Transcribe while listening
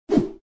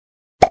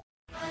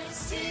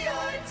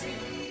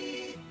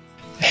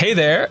Hey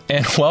there,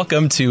 and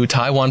welcome to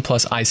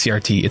TaiwanPlus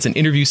ICRT. It's an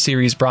interview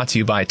series brought to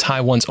you by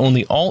Taiwan's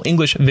only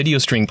all-English video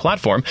streaming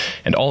platform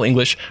and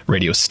all-English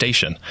radio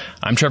station.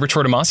 I'm Trevor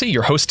Tortomasi,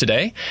 your host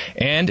today,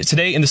 and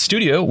today in the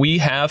studio we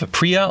have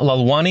Priya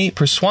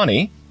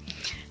Lalwani-Purswaney.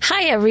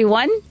 Hi,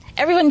 everyone.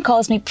 Everyone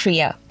calls me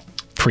Priya.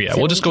 Priya.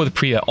 We'll just go with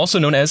Priya, also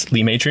known as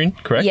Li Meijun,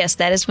 correct? Yes,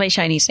 that is my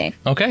Chinese name.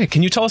 Okay.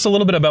 Can you tell us a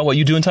little bit about what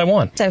you do in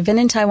Taiwan? So I've been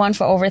in Taiwan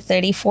for over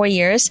 34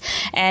 years,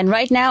 and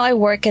right now I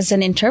work as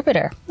an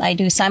interpreter. I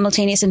do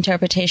simultaneous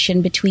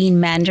interpretation between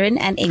Mandarin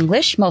and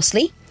English,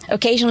 mostly.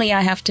 Occasionally,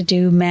 I have to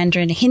do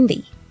Mandarin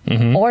Hindi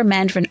or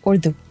Mandarin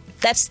Urdu.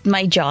 That's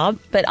my job,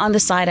 but on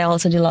the side, I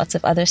also do lots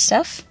of other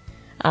stuff.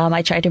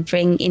 I try to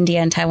bring India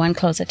and Taiwan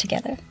closer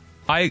together.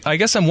 I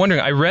guess I'm wondering,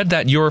 I read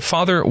that your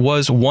father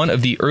was one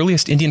of the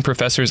earliest Indian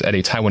professors at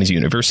a Taiwanese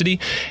university,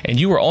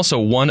 and you were also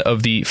one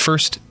of the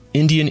first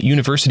Indian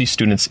university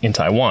students in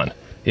Taiwan,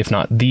 if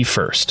not the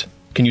first.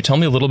 Can you tell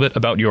me a little bit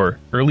about your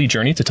early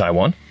journey to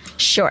Taiwan?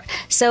 Sure.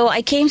 So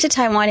I came to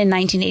Taiwan in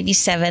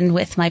 1987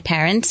 with my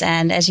parents,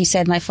 and as you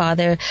said, my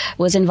father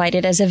was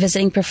invited as a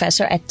visiting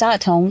professor at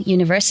Datong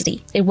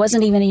University. It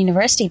wasn't even a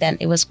university then.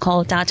 It was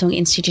called Datong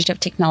Institute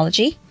of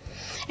Technology.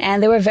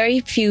 And there were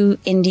very few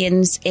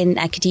Indians in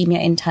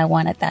academia in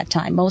Taiwan at that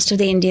time. Most of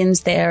the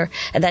Indians there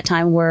at that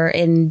time were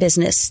in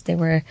business. They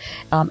were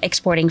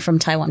exporting from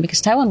Taiwan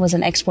because Taiwan was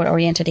an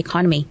export-oriented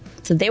economy.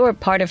 So they were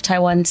part of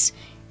Taiwan's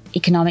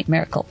economic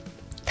miracle.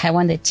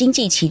 Taiwan, the 经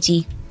济奇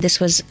迹. This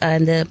was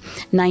in the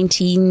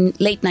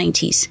late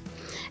 90s.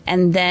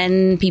 And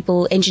then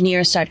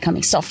engineers started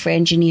coming, software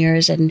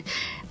engineers and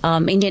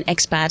Indian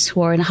expats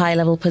who are in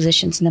high-level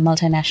positions in the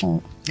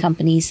multinational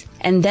companies.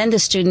 And then the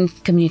student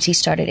community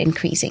started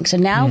increasing. So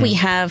now we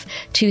have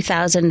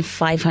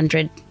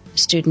 2,500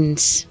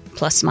 students,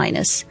 plus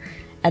minus,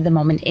 at the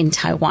moment in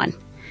Taiwan.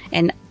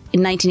 And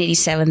in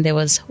 1987, there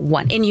was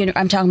one.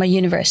 I'm talking about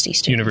university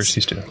students. University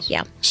students.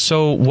 Yeah.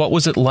 So what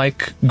was it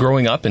like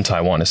growing up in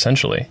Taiwan,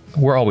 essentially?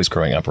 We're always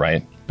growing up,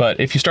 right? But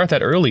if you start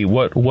that early,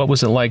 what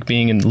was it like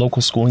being in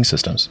local schooling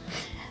systems?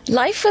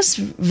 Life was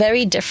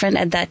very different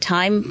at that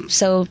time.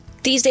 So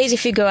these days,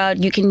 if you go out,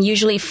 you can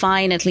usually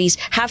find at least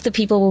half the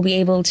people will be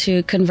able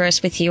to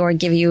converse with you or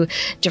give you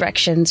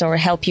directions or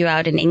help you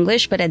out in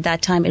English. But at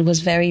that time, it was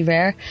very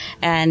rare.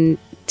 And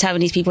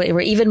Taiwanese people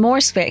were even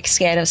more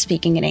scared of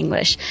speaking in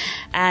English.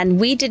 And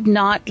we did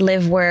not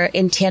live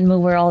in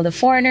Tianmu, where all the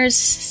foreigners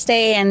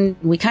stay. And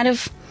we kind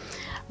of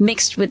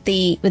mixed with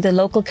the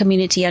local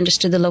community,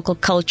 understood the local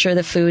culture,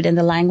 the food, and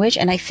the language.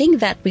 And I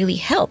think that really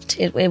helped.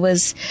 It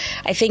was,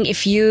 I think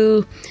if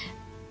you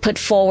put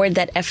forward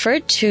that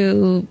effort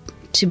to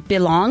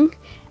belong,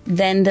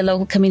 then the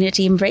local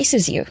community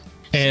embraces you.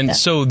 And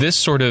so this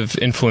sort of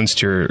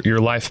influenced your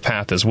life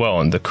path as well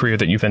and the career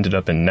that you've ended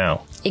up in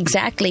now.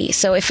 Exactly.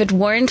 So if it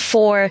weren't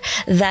for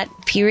that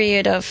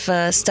period of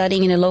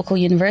studying in a local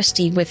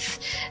university with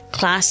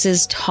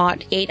classes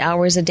taught 8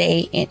 hours a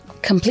day,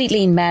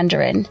 completely in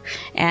Mandarin,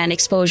 and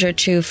exposure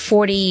to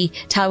 40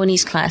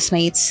 Taiwanese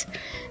classmates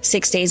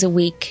 6 days a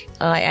week,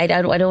 I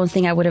don't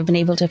think I would have been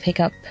able to pick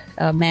up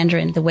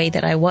Mandarin the way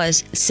that I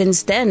was.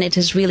 Since then, it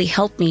has really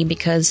helped me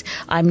because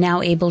I'm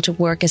now able to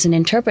work as an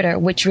interpreter,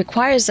 which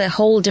requires a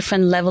whole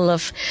different level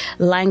of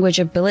language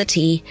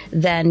ability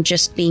than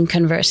just being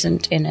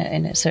conversant in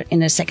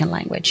a second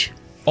language.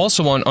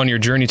 Also, on your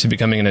journey to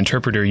becoming an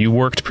interpreter, you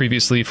worked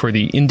previously for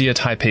the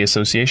India-Taipei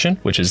Association,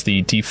 which is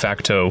the de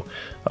facto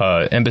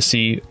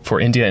embassy for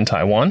India in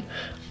Taiwan.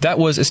 That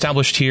was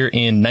established here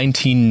in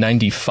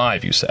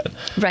 1995, you said.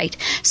 Right.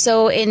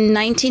 So in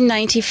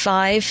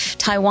 1995,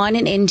 Taiwan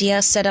and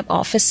India set up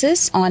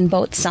offices on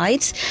both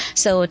sides.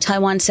 So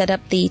Taiwan set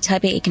up the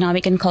Taipei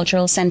Economic and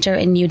Cultural Center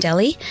in New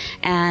Delhi,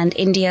 and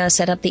India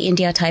set up the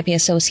India-Taipei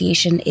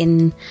Association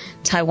in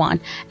Taiwan.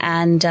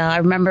 And I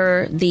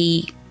remember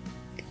the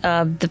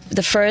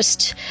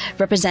first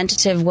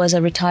representative was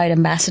a retired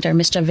ambassador,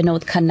 Mr.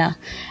 Vinod Khanna,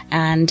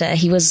 and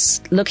he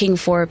was looking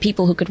for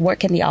people who could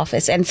work in the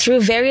office. And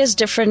through various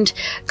different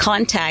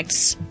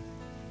contacts,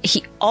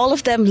 all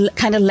of them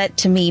kind of led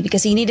to me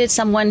because he needed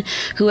someone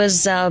who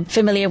was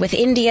familiar with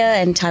India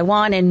and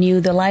Taiwan and knew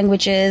the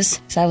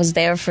languages. So I was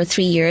there for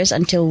 3 years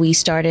until we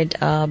started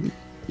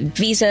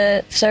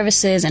visa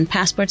services and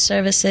passport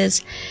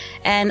services.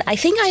 And I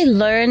think I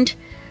learned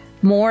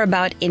more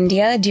about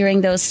India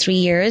during those 3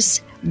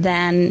 years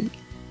than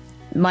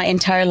my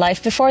entire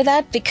life before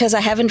that because I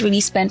haven't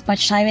really spent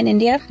much time in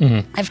India.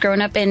 I've grown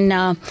up in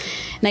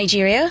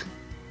Nigeria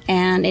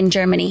and in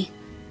Germany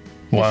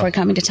before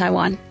coming to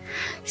Taiwan.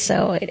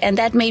 So, and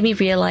that made me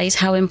realize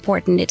how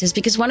important it is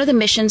because one of the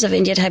missions of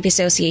India-Taipei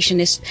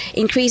Association is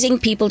increasing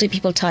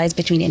people-to-people ties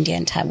between India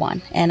and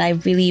Taiwan. And I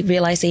really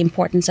realized the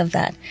importance of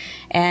that.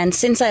 And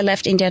since I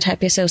left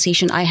India-Taipei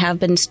Association, I have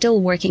been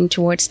still working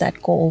towards that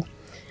goal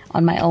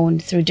on my own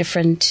through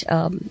different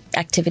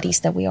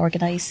activities that we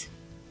organize.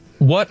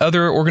 What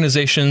other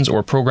organizations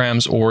or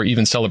programs or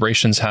even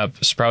celebrations have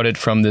sprouted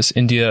from this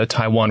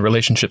India-Taiwan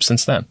relationship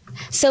since then?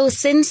 So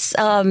since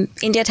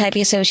India-Taipei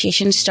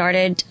Association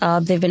started,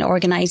 they've been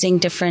organizing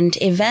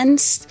different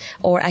events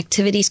or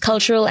activities,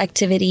 cultural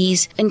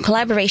activities. In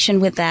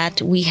collaboration with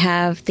that, we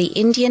have the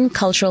Indian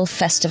Cultural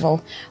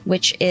Festival,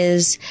 which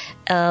is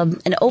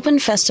an open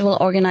festival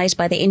organized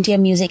by the India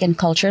Music and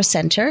Culture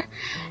Center.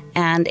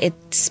 And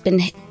it's been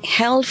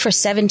held for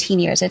 17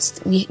 years.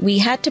 We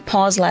had to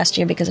pause last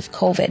year because of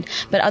COVID,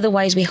 but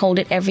otherwise we hold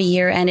it every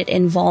year, and it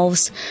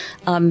involves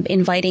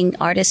inviting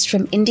artists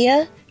from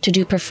India to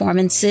do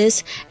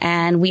performances,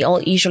 and we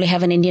all usually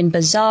have an Indian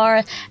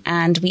bazaar,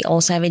 and we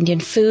also have Indian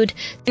food.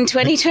 In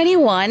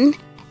 2021,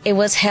 it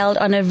was held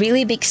on a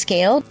really big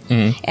scale,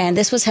 and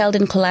this was held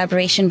in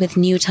collaboration with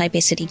New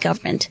Taipei City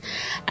Government.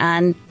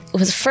 And it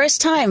was the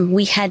first time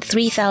we had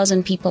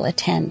 3,000 people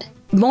attend.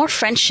 More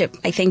friendship,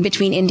 I think,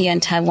 between India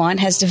and Taiwan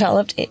has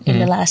developed in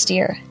the last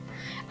year.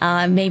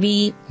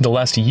 Maybe... The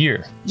last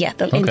year? Yeah,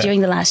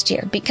 during the last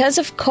year. Because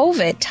of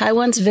COVID,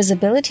 Taiwan's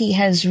visibility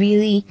has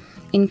really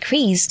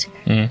increased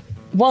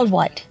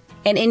worldwide.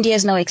 And India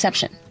is no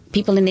exception.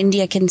 People in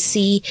India can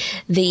see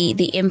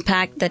the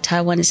impact that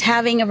Taiwan is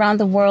having around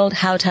the world,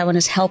 how Taiwan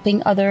is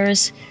helping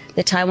others,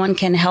 the Taiwan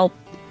Can Help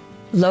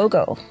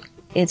logo.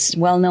 It's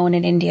well known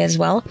in India as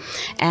well.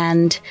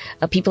 And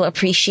people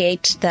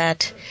appreciate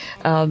that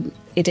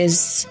it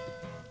is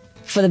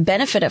for the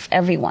benefit of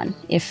everyone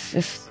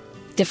if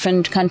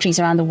different countries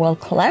around the world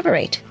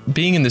collaborate.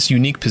 Being in this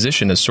unique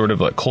position as sort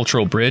of a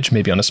cultural bridge,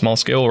 maybe on a small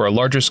scale or a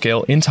larger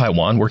scale in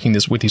Taiwan, working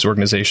with these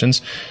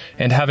organizations,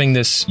 and having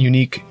this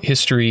unique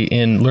history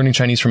in learning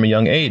Chinese from a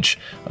young age,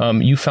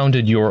 you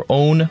founded your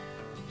own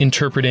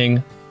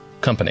interpreting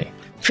company.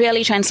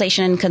 Priya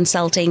Translation and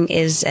Consulting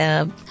is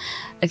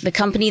the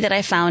company that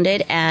I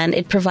founded, and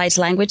it provides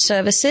language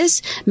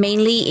services,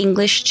 mainly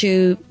English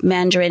to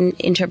Mandarin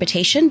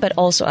interpretation, but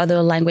also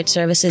other language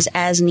services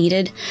as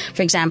needed.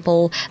 For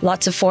example,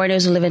 lots of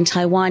foreigners who live in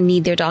Taiwan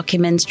need their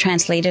documents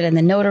translated and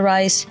then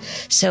notarized.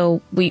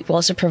 So we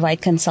also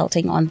provide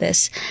consulting on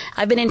this.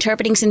 I've been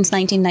interpreting since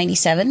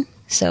 1997.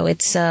 So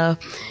it's,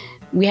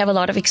 we have a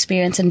lot of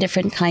experience in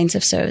different kinds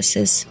of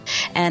services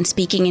and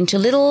speaking into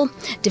little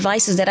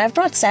devices that I've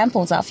brought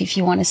samples of if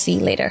you want to see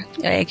later.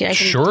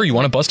 Sure. You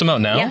want to bust them out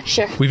now? Yeah,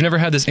 sure. We've never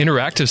had this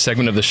interactive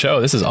segment of the show.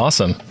 This is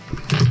awesome.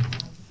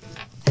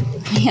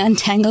 Let me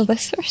untangle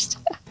this first.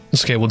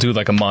 It's okay. We'll do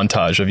like a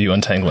montage of you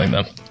untangling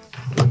them.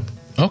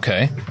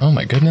 Okay. Oh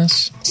my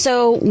goodness.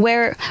 So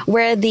where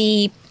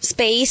the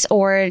space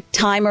or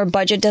time or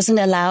budget doesn't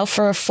allow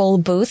for a full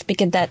booth,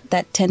 because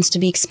that tends to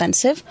be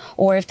expensive,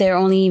 or if there are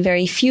only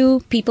very few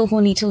people who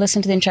need to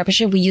listen to the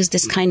interpreter, we use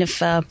this kind of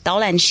导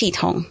览系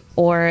统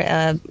or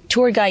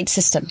tour guide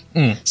system.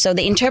 So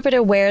the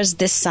interpreter wears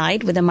this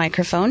side with a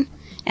microphone,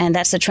 and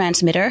that's the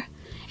transmitter,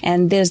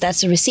 and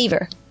that's the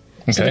receiver.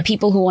 Okay. So the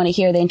people who want to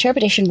hear the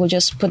interpretation will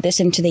just put this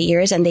into their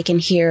ears, and they can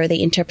hear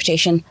the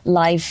interpretation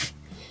live,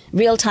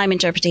 real-time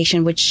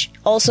interpretation, which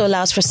also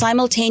allows for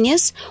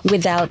simultaneous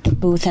without the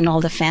booth and all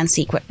the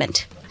fancy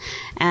equipment.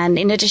 And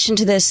in addition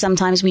to this,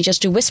 sometimes we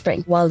just do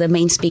whispering while the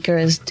main speaker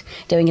is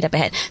doing it up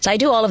ahead. So I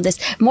do all of this.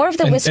 More of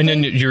the whispering.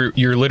 And then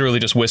you're literally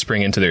just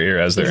whispering into their ear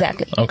as they're...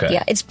 Exactly. Okay.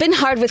 Yeah, it's been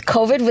hard with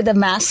COVID, with the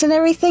masks and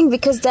everything,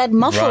 because that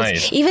muffles.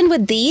 Right. Even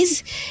with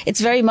these,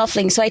 it's very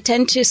muffling. So I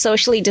tend to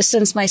socially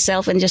distance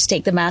myself and just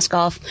take the mask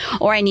off,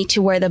 or I need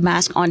to wear the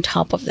mask on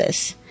top of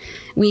this.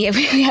 We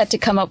had to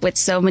come up with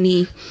so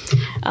many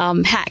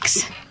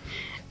hacks.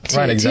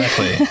 Right,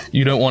 exactly.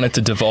 You don't want it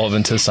to devolve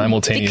into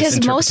simultaneous interpretation.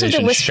 Because most of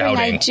the whispering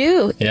shouting. I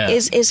do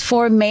is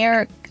for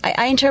Mayor...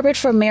 I interpret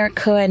for Mayor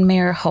Ke and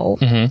Mayor Ho.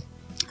 Mm-hmm.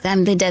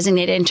 I'm the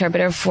designated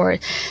interpreter for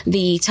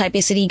the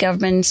Taipei City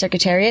Government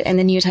Secretariat and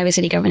the New Taipei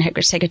City Government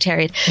Headquarters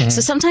Secretariat. Mm-hmm.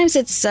 So sometimes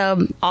it's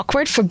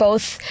awkward for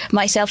both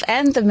myself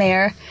and the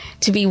mayor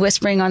to be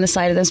whispering on the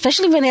side of them,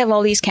 especially when they have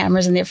all these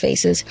cameras in their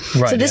faces.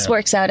 Right, so this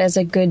works out as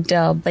a good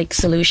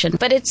solution.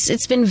 But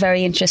it's been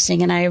very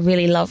interesting, and I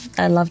really love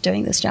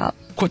doing this job.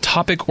 What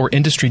topic or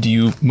industry do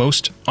you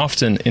most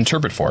often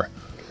interpret for?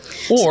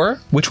 Or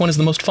which one is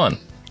the most fun?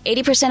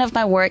 80% of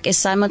my work is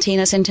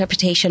simultaneous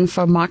interpretation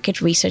for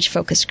market research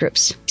focus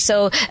groups.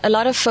 So a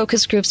lot of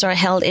focus groups are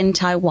held in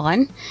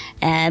Taiwan,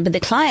 but the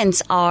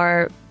clients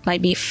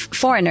might be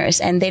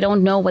foreigners, and they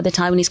don't know what the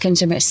Taiwanese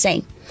consumer is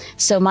saying.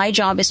 So my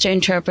job is to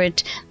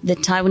interpret the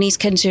Taiwanese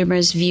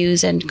consumers'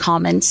 views and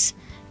comments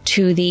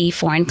to the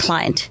foreign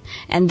client.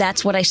 And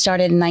that's what I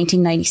started in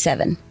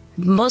 1997.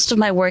 Most of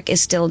my work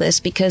is still this,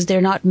 because there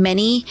are not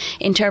many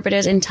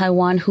interpreters in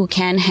Taiwan who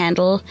can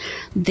handle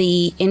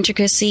the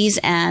intricacies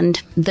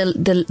and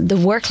the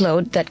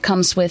workload that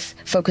comes with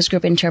focus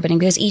group interpreting,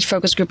 because each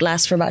focus group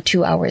lasts for about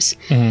 2 hours.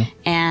 Mm-hmm.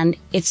 And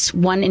it's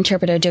one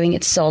interpreter doing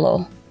it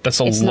solo. That's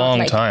a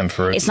long time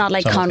for... It's not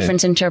like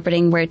conference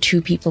interpreting where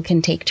 2 people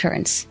can take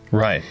turns.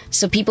 Right.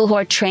 So people who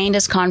are trained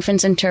as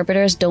conference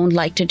interpreters don't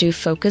like to do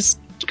focus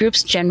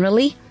groups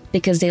generally,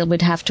 because they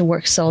would have to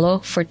work solo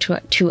for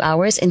 2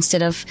 hours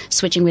instead of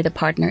switching with a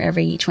partner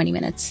every 20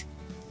 minutes.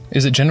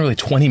 Is it generally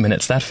 20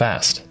 minutes that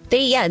fast?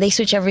 They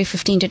switch every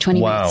 15 to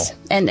 20 Wow. minutes.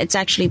 And it's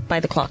actually by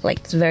the clock. Like,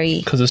 it's very...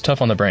 Because it's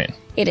tough on the brain.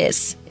 It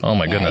is. Oh,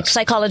 my goodness.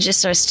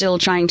 Psychologists are still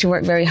trying to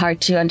work very hard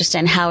to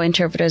understand how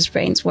interpreters'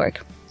 brains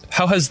work.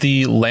 How has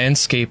the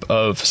landscape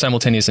of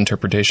simultaneous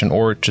interpretation,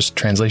 or just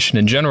translation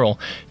in general,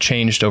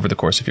 changed over the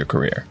course of your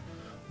career?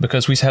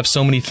 Because we have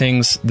so many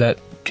things that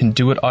can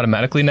do it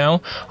automatically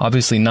now.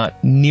 Obviously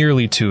not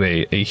nearly to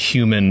a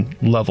human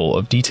level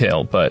of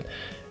detail, but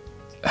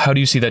how do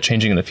you see that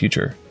changing in the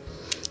future?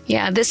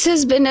 Yeah, this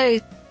has been a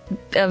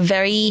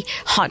very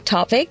hot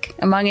topic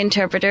among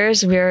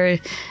interpreters. We're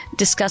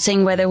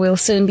discussing whether we'll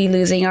soon be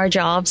losing our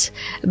jobs.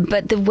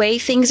 But the way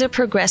things are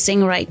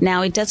progressing right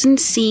now, it doesn't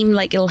seem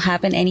like it'll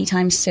happen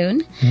anytime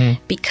soon,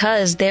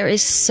 because there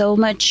is so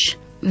much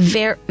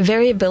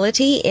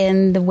variability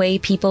in the way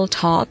people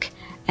talk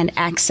and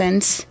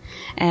accents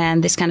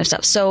and this kind of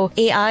stuff. So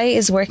AI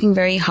is working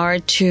very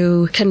hard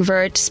to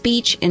convert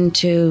speech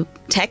into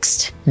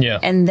text,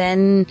 and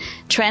then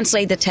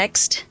translate the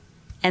text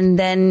and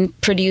then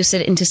produce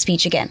it into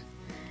speech again.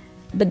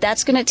 But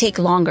that's going to take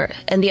longer.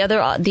 And the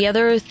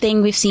other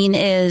thing we've seen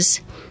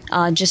is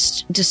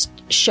just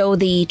show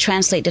the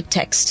translated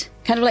text,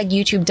 kind of like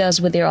YouTube does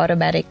with their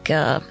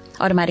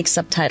automatic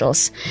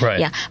subtitles. Right.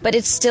 Yeah, but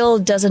it still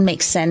doesn't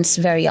make sense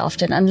very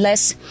often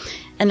unless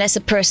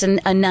a person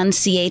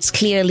enunciates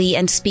clearly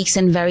and speaks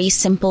in very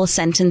simple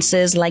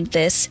sentences like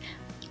this.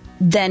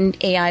 Then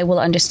AI will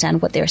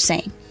understand what they're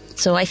saying.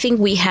 So I think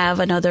we have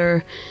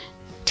another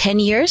 10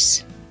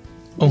 years.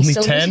 Only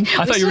 10?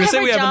 I thought you were going to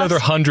say we have another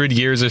 100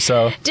 years or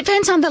so.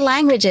 Depends on the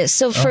languages.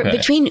 So for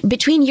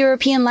between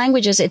European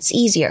languages, it's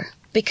easier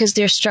because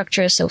their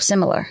structure is so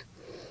similar.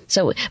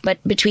 So,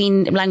 but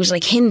between languages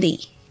like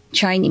Hindi,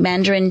 Chinese,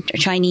 Mandarin,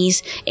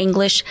 Chinese,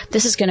 English,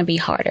 this is going to be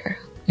harder.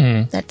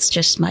 That's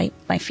just my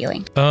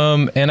feeling.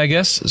 And I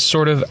guess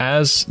sort of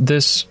as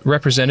this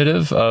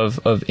representative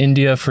of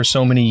India for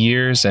so many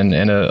years and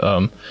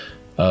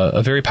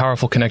a very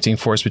powerful connecting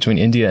force between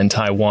India and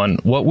Taiwan,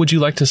 what would you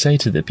like to say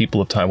to the people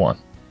of Taiwan?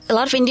 A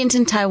lot of Indians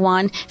in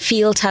Taiwan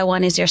feel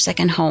Taiwan is their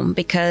second home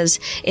because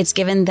it's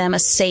given them a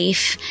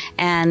safe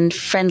and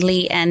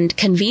friendly and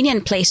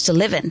convenient place to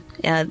live in.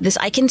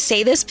 I can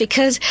say this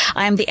because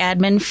I'm the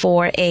admin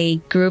for a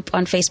group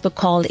on Facebook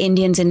called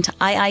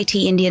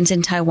IIT Indians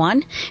in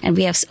Taiwan, and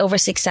we have over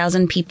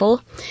 6,000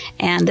 people.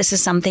 And this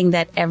is something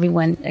that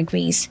everyone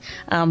agrees.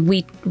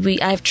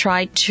 I've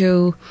tried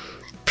to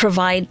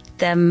provide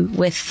them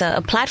with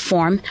a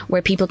platform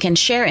where people can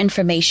share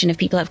information if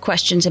people have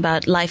questions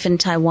about life in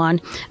Taiwan,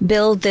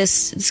 build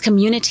this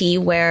community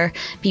where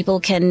people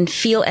can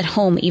feel at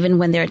home even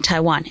when they're in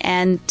Taiwan.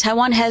 And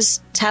Taiwan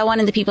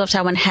and the people of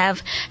Taiwan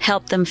have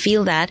helped them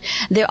feel that.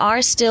 There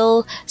are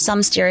still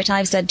some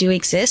stereotypes that do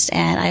exist,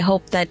 and I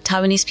hope that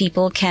Taiwanese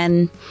people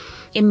can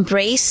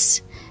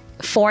embrace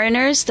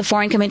foreigners, the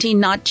foreign community,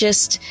 not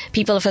just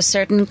people of a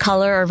certain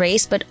color or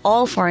race, but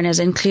all foreigners,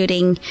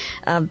 including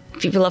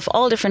people of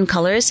all different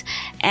colors,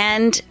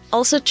 and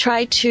also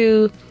try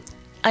to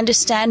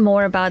understand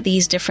more about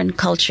these different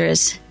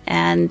cultures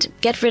and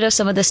get rid of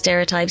some of the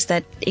stereotypes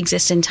that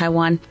exist in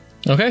Taiwan.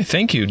 Okay,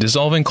 thank you.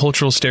 Dissolving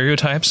cultural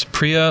stereotypes.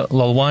 Priya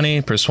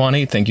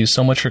Lalwani-Purswaney, thank you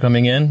so much for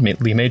coming in.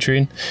 Lee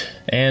Matron.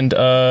 And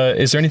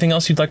is there anything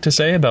else you'd like to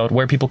say about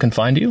where people can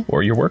find you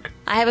or your work?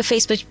 I have a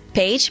Facebook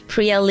page,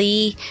 Priya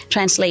Lee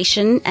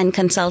Translation and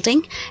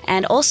Consulting.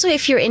 And also,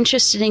 if you're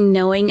interested in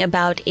knowing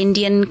about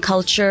Indian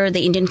culture,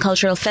 the Indian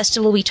Cultural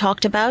Festival we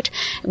talked about,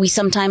 we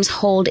sometimes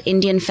hold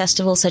Indian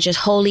festivals such as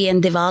Holi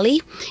and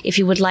Diwali. If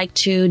you would like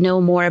to know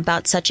more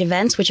about such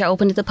events, which are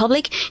open to the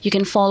public, you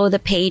can follow the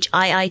page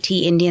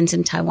IIT Indians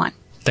in Taiwan.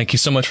 Thank you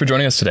so much for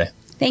joining us today.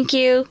 Thank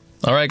you.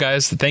 All right,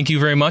 guys. Thank you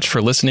very much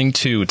for listening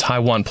to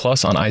Taiwan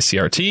Plus on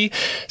ICRT.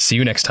 See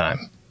you next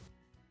time.